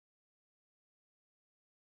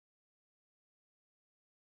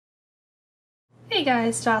Hey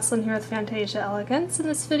guys, Jocelyn here with Fantasia Elegance. In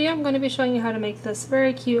this video I'm going to be showing you how to make this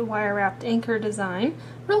very cute wire wrapped anchor design.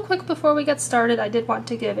 Real quick before we get started, I did want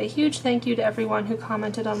to give a huge thank you to everyone who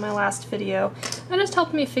commented on my last video. That just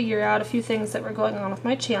helped me figure out a few things that were going on with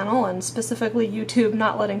my channel, and specifically YouTube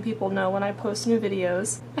not letting people know when I post new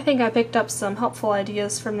videos. I think I picked up some helpful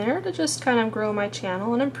ideas from there to just kind of grow my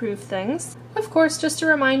channel and improve things. Of course, just a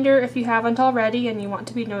reminder, if you haven't already and you want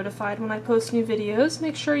to be notified when I post new videos,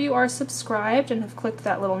 make sure you are subscribed and have clicked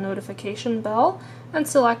that little notification bell and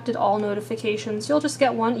selected all notifications. You'll just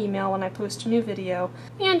get one email when I post a new video.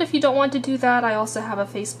 And if you don't want to do that, I also have a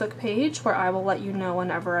Facebook page where I will let you know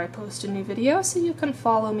whenever I post a new video, so you can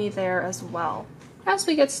follow me there as well. As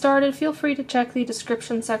we get started, feel free to check the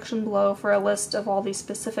description section below for a list of all the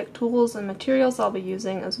specific tools and materials I'll be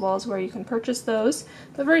using, as well as where you can purchase those.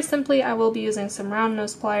 But very simply, I will be using some round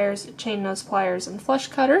nose pliers, chain nose pliers, and flush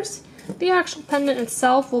cutters. The actual pendant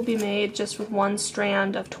itself will be made just with one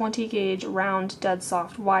strand of 20 gauge round dead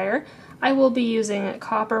soft wire. I will be using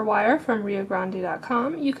copper wire from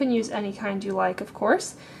riogrande.com. You can use any kind you like, of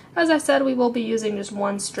course. As I said, we will be using just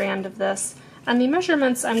one strand of this. And the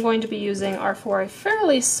measurements I'm going to be using are for a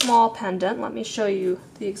fairly small pendant. Let me show you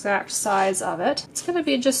the exact size of it. It's going to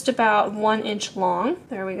be just about 1 inch long.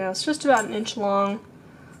 There we go. It's just about 1 inch long,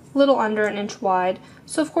 a little under 1 inch wide.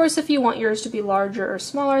 So of course, if you want yours to be larger or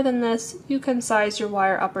smaller than this, you can size your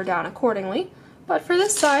wire up or down accordingly. But for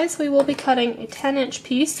this size, we will be cutting a 10-inch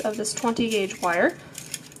piece of this 20 gauge wire.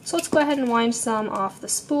 So let's go ahead and wind some off the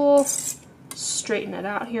spool, straighten it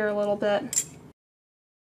out here a little bit.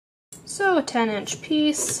 So a 10-inch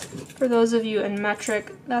piece, for those of you in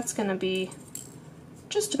metric, that's going to be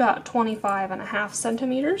just about 25.5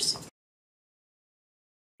 centimeters.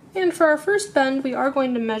 And for our first bend, we are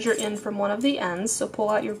going to measure in from one of the ends, so pull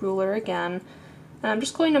out your ruler again. And I'm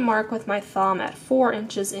just going to mark with my thumb at 4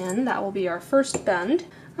 inches in. That will be our first bend.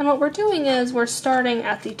 And what we're doing is we're starting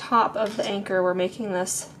at the top of the anchor. We're making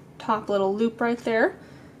this top little loop right there.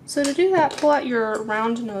 So to do that, pull out your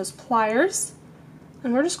round nose pliers.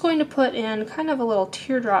 And we're just going to put in kind of a little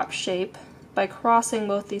teardrop shape by crossing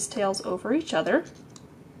both these tails over each other.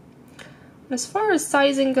 As far as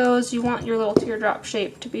sizing goes, you want your little teardrop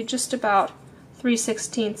shape to be just about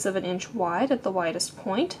 3/16 of an inch wide at the widest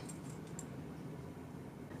point.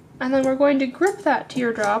 And then we're going to grip that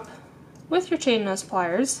teardrop with your chain nose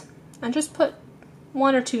pliers and just put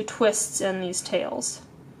 1 or 2 twists in these tails.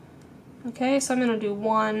 Okay, so I'm going to do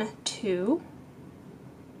 1, 2.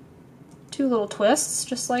 2 little twists,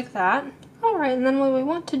 just like that. Alright, and then what we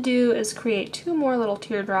want to do is create 2 more little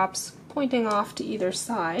teardrops pointing off to either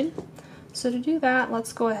side. So to do that,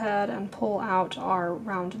 let's go ahead and pull out our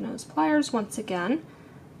round nose pliers once again.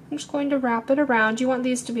 I'm just going to wrap it around. You want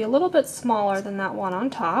these to be a little bit smaller than that one on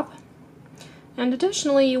top. And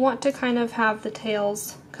additionally, you want to kind of have the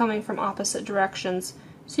tails coming from opposite directions.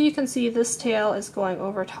 So you can see this tail is going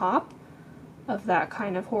over top of that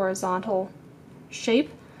kind of horizontal shape,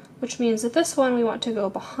 which means that this one we want to go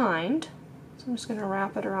behind. So I'm just going to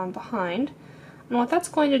wrap it around behind. And what that's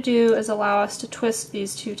going to do is allow us to twist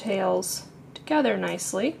these 2 tails together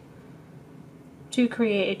nicely to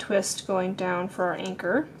create a twist going down for our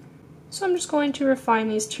anchor. So I'm just going to refine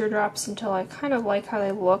these teardrops until I kind of like how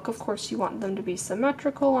they look. Of course, you want them to be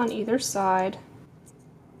symmetrical on either side.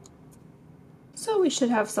 So we should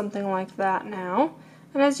have something like that now.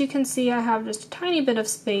 And as you can see, I have just a tiny bit of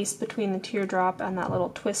space between the teardrop and that little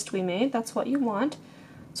twist we made. That's what you want.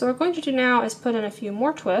 So what we're going to do now is put in a few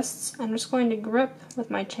more twists. I'm just going to grip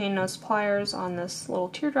with my chain nose pliers on this little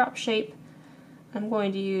teardrop shape. I'm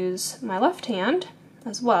going to use my left hand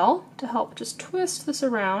as well to help just twist this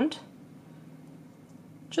around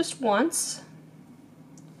just once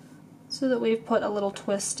so that we've put a little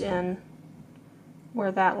twist in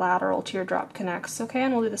where that lateral teardrop connects. Okay,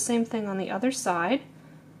 and we'll do the same thing on the other side.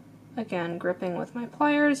 Again, gripping with my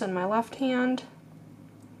pliers and my left hand.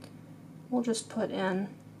 We'll just put in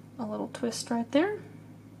a little twist right there.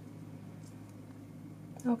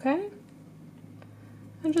 Okay.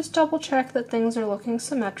 And just double check that things are looking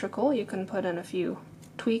symmetrical. You can put in a few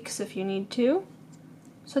tweaks if you need to.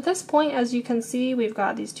 So at this point, as you can see, we've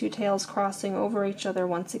got these 2 tails crossing over each other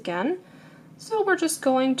once again. So we're just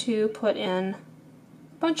going to put in a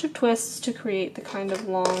bunch of twists to create the kind of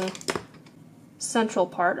long central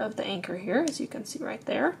part of the anchor here, as you can see right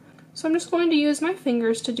there. So I'm just going to use my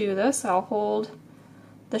fingers to do this. I'll hold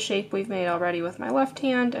the shape we've made already with my left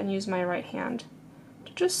hand and use my right hand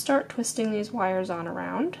to just start twisting these wires on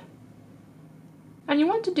around. And you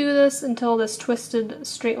want to do this until this twisted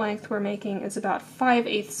straight length we're making is about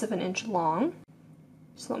 5/8 of an inch long.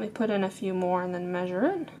 So let me put in a few more and then measure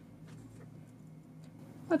it.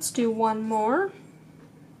 Let's do one more.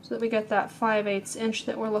 so that we get that 5/8 inch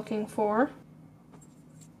that we're looking for.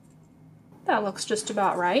 That looks just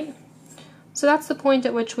about right. So that's the point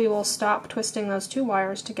at which we will stop twisting those two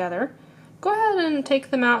wires together. Go ahead and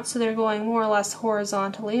take them out so they're going more or less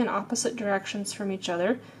horizontally in opposite directions from each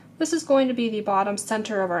other. This is going to be the bottom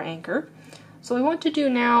center of our anchor. So what we want to do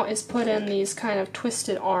now is put in these kind of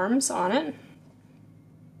twisted arms on it.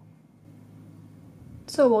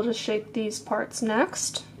 So we'll just shape these parts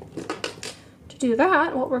next. To do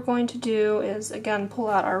that, what we're going to do is again pull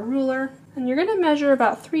out our ruler, and you're going to measure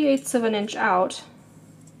about 3/8 of an inch out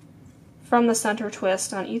from the center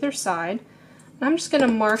twist on either side. And I'm just going to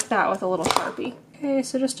mark that with a little Sharpie. Okay,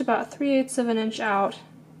 so just about 3/8 of an inch out.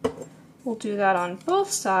 We'll do that on both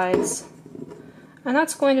sides, and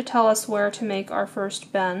that's going to tell us where to make our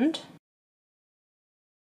first bend.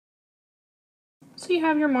 So you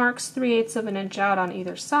have your marks 3/8 of an inch out on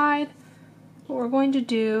either side. What we're going to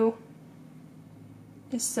do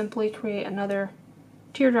is simply create another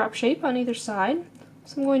teardrop shape on either side.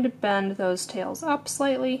 So I'm going to bend those tails up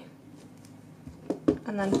slightly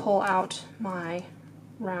and then pull out my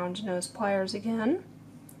round nose pliers again.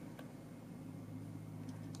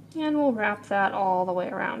 And we'll wrap that all the way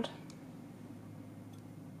around.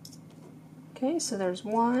 Okay, so there's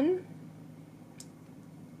one.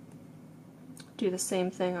 Do the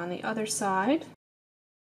same thing on the other side.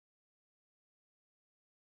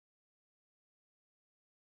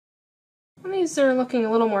 And these are looking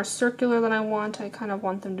a little more circular than I want. I kind of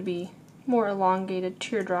want them to be more elongated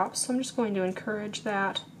teardrops, so I'm just going to encourage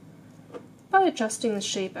that by adjusting the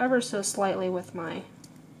shape ever so slightly with my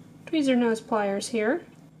tweezer nose pliers here.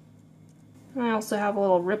 And I also have a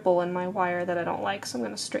little ripple in my wire that I don't like, so I'm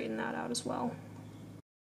going to straighten that out as well.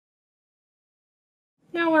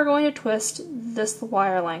 Now we're going to twist this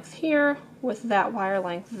wire length here with that wire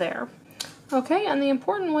length there. Okay, and the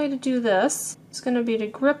important way to do this is going to be to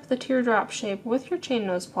grip the teardrop shape with your chain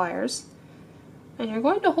nose pliers, and you're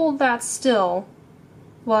going to hold that still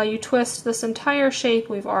while you twist this entire shape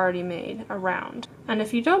we've already made around. And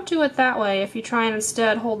if you don't do it that way, if you try and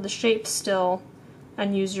instead hold the shape still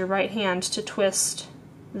and use your right hand to twist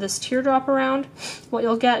this teardrop around, what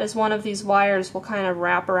you'll get is one of these wires will kind of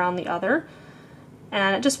wrap around the other,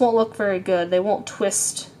 and it just won't look very good. They won't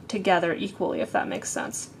twist together equally, if that makes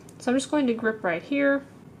sense. So I'm just going to grip right here,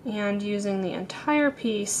 and using the entire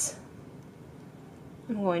piece,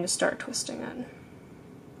 I'm going to start twisting it.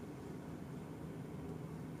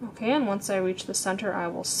 Okay, and once I reach the center, I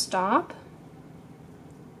will stop.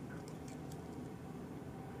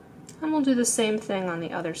 And we'll do the same thing on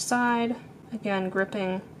the other side. Again,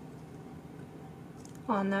 gripping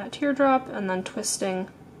on that teardrop and then twisting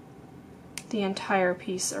the entire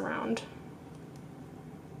piece around.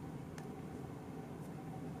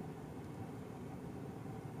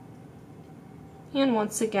 And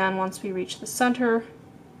once again, once we reach the center,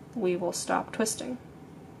 we will stop twisting.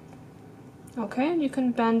 Okay, and you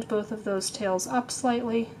can bend both of those tails up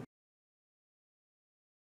slightly.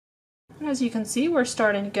 And as you can see, we're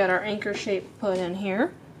starting to get our anchor shape put in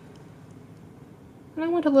here. And I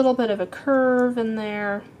want a little bit of a curve in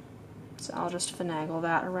there, so I'll just finagle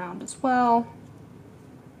that around as well.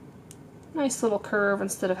 Nice little curve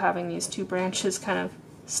instead of having these two branches kind of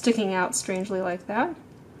sticking out strangely like that.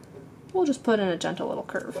 We'll just put in a gentle little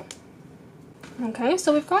curve. Okay,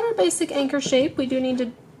 so we've got our basic anchor shape. We do need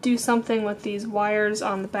to do something with these wires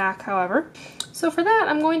on the back, however. So for that,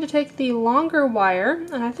 I'm going to take the longer wire,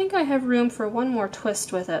 and I think I have room for one more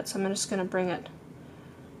twist with it, so I'm just going to bring it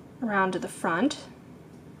around to the front.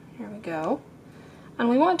 Here we go. And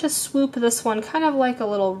we want to swoop this one kind of like a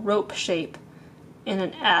little rope shape in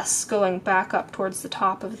an S going back up towards the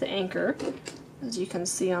top of the anchor, as you can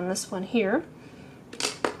see on this one here.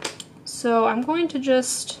 So I'm going to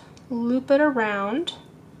just loop it around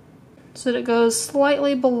so that it goes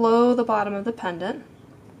slightly below the bottom of the pendant.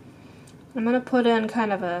 I'm going to put in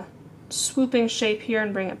kind of a swooping shape here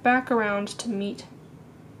and bring it back around to meet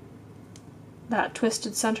that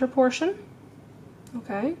twisted center portion.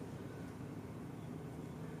 Okay.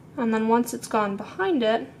 And then once it's gone behind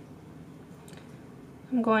it,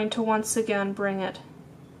 I'm going to once again bring it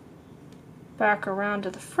back around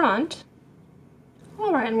to the front.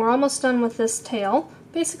 Alright, and we're almost done with this tail.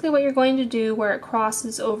 Basically what you're going to do where it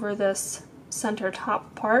crosses over this center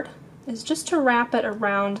top part is just to wrap it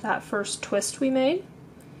around that first twist we made.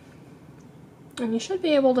 And you should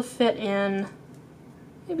be able to fit in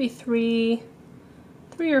maybe three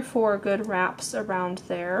or four good wraps around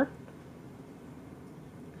there.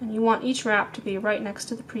 And you want each wrap to be right next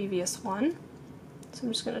to the previous one. So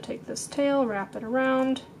I'm just going to take this tail, wrap it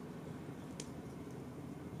around,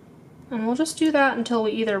 And we'll just do that until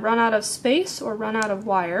we either run out of space or run out of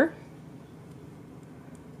wire.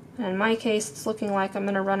 And in my case, it's looking like I'm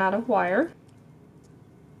going to run out of wire.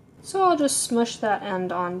 So I'll just smush that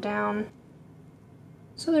end on down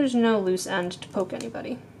so there's no loose end to poke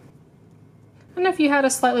anybody. And if you had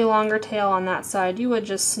a slightly longer tail on that side, you would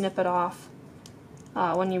just snip it off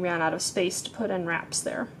when you ran out of space to put in wraps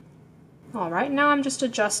there. Alright, now I'm just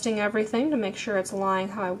adjusting everything to make sure it's lying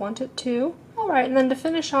how I want it to. Alright, and then to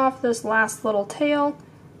finish off this last little tail,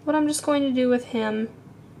 what I'm just going to do with him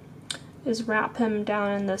is wrap him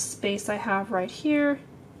down in this space I have right here.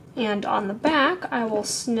 And on the back, I will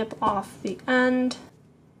snip off the end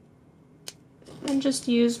and just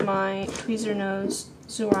use my tweezer nose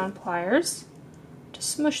Zuron pliers to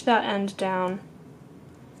smush that end down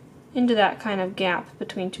into that kind of gap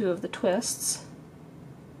between two of the twists.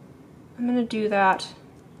 I'm going to do that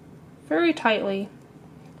very tightly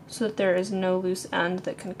so that there is no loose end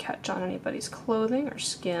that can catch on anybody's clothing or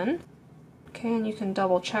skin. Okay, and you can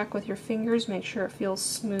double check with your fingers, make sure it feels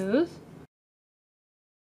smooth.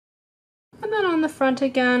 And then on the front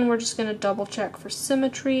again, we're just going to double check for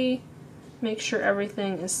symmetry, make sure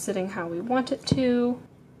everything is sitting how we want it to.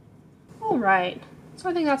 Alright, so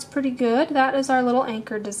I think that's pretty good. That is our little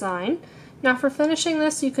anchor design. Now for finishing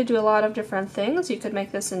this, you could do a lot of different things. You could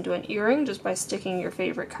make this into an earring just by sticking your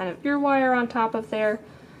favorite kind of ear wire on top of there.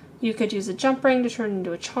 You could use a jump ring to turn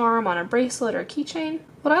into a charm on a bracelet or keychain.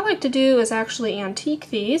 What I like to do is actually antique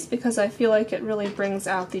these because I feel like it really brings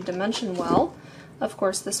out the dimension well. Of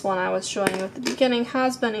course, this one I was showing you at the beginning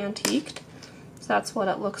has been antiqued. So that's what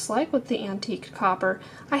it looks like with the antiqued copper.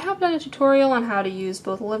 I have done a tutorial on how to use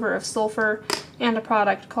both liver of sulfur and a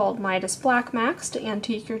product called Midas Black Max to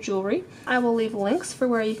antique your jewelry. I will leave links for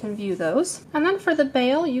where you can view those. And then for the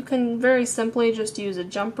bail, you can very simply just use a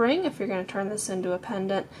jump ring if you're going to turn this into a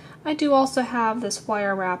pendant. I do also have this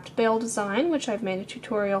wire-wrapped bail design, which I've made a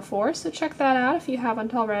tutorial for, so check that out if you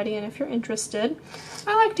haven't already and if you're interested.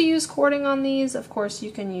 I like to use cording on these. Of course,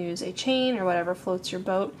 you can use a chain or whatever floats your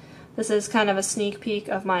boat. This is kind of a sneak peek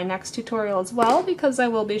of my next tutorial as well, because I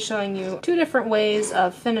will be showing you two different ways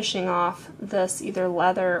of finishing off this either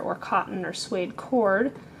leather or cotton or suede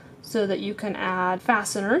cord so that you can add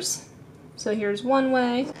fasteners. So here's one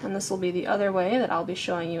way, and this will be the other way that I'll be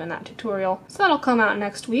showing you in that tutorial. So that'll come out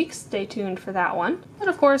next week, stay tuned for that one. And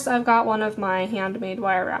of course I've got one of my handmade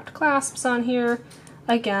wire wrapped clasps on here.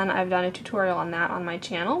 Again, I've done a tutorial on that on my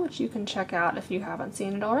channel, which you can check out if you haven't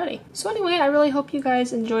seen it already. So anyway, I really hope you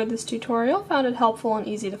guys enjoyed this tutorial, found it helpful and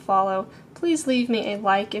easy to follow. Please leave me a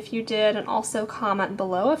like if you did, and also comment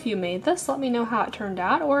below if you made this. Let me know how it turned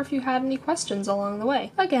out, or if you had any questions along the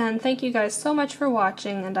way. Again, thank you guys so much for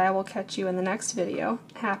watching, and I will catch you in the next video.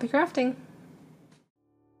 Happy crafting!